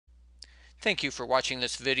Thank you for watching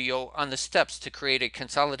this video on the steps to create a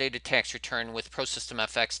consolidated tax return with ProSystem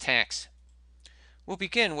FX Tax. We'll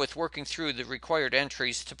begin with working through the required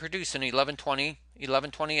entries to produce an 1120,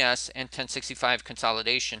 1120S, and 1065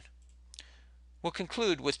 consolidation. We'll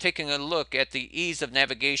conclude with taking a look at the ease of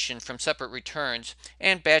navigation from separate returns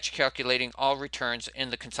and batch calculating all returns in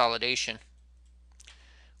the consolidation.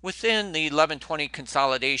 Within the 1120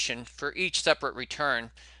 consolidation, for each separate return,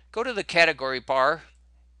 go to the category bar,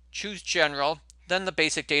 choose General, then the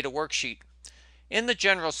Basic Data worksheet. In the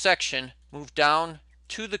General section, move down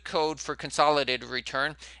to the code for consolidated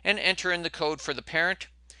return and enter in the code for the parent,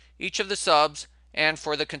 each of the subs, and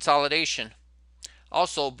for the consolidation.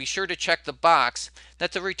 Also, be sure to check the box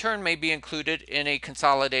that the return may be included in a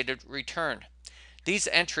consolidated return. These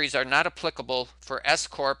entries are not applicable for S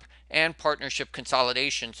Corp and partnership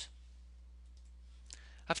consolidations.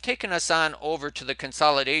 I've taken us on over to the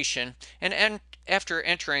consolidation, and after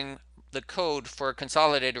entering the code for a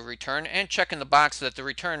consolidated return and checking the box that the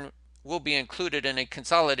return will be included in a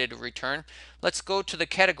consolidated return, let's go to the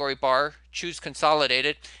category bar, choose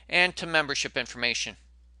Consolidated, and to Membership Information.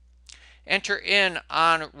 Enter in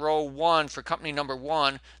on row 1 for company number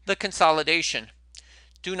 1 the consolidation.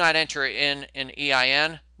 Do not enter in an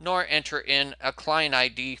EIN nor enter in a client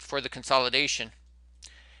ID for the consolidation.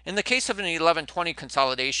 In the case of an 1120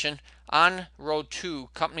 consolidation, on row 2,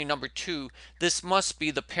 company number 2, this must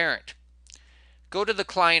be the parent. Go to the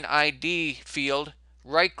client ID field,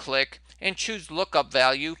 right-click, and choose Lookup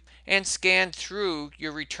Value, and scan through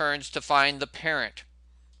your returns to find the parent.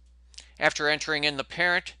 After entering in the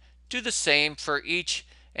parent, do the same for each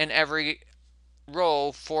and every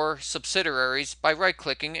row for subsidiaries by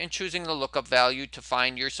right-clicking and choosing the Lookup Value to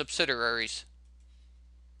find your subsidiaries.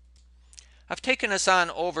 I've taken us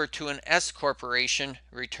on over to an S Corporation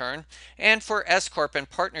return, and for S Corp and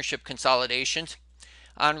partnership consolidations,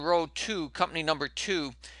 on row 2, company number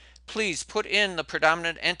 2, please put in the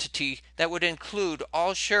predominant entity that would include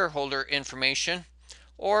all shareholder information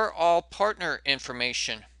or all partner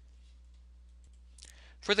information.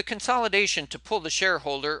 For the consolidation to pull the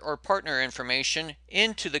shareholder or partner information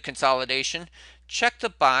into the consolidation, check the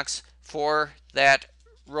box for that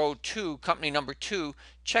row 2, company number 2,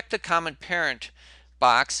 check the common parent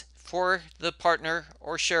box for the partner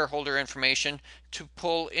or shareholder information to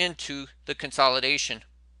pull into the consolidation.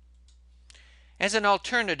 As an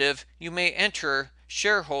alternative, you may enter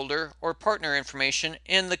shareholder or partner information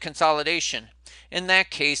in the consolidation. In that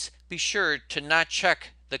case, be sure to not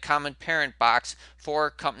check the common parent box for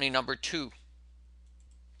company number 2.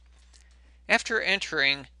 After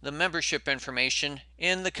entering the membership information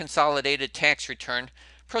in the consolidated tax return,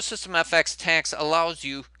 ProSystem FX Tax allows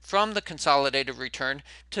you from the consolidated return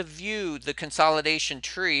to view the consolidation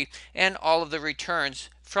tree and all of the returns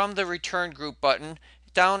from the Return Group button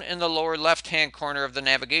down in the lower left-hand corner of the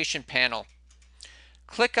navigation panel.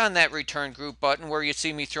 Click on that Return Group button where you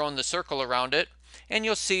see me throwing the circle around it, and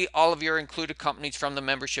you'll see all of your included companies from the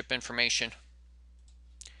membership information.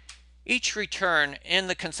 Each return in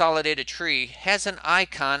the consolidated tree has an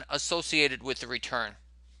icon associated with the return.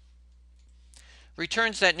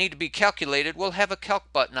 Returns that need to be calculated will have a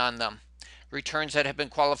Calc button on them. Returns that have been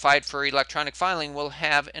qualified for electronic filing will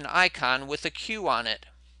have an icon with a Q on it.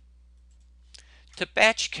 To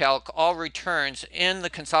batch calc all returns in the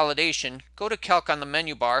consolidation, go to Calc on the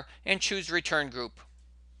menu bar and choose Return Group.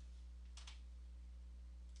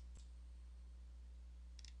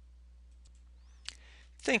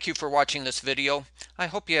 Thank you for watching this video. I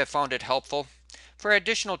hope you have found it helpful. For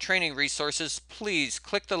additional training resources, please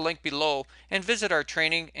click the link below and visit our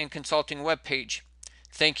training and consulting webpage.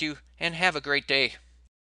 Thank you and have a great day.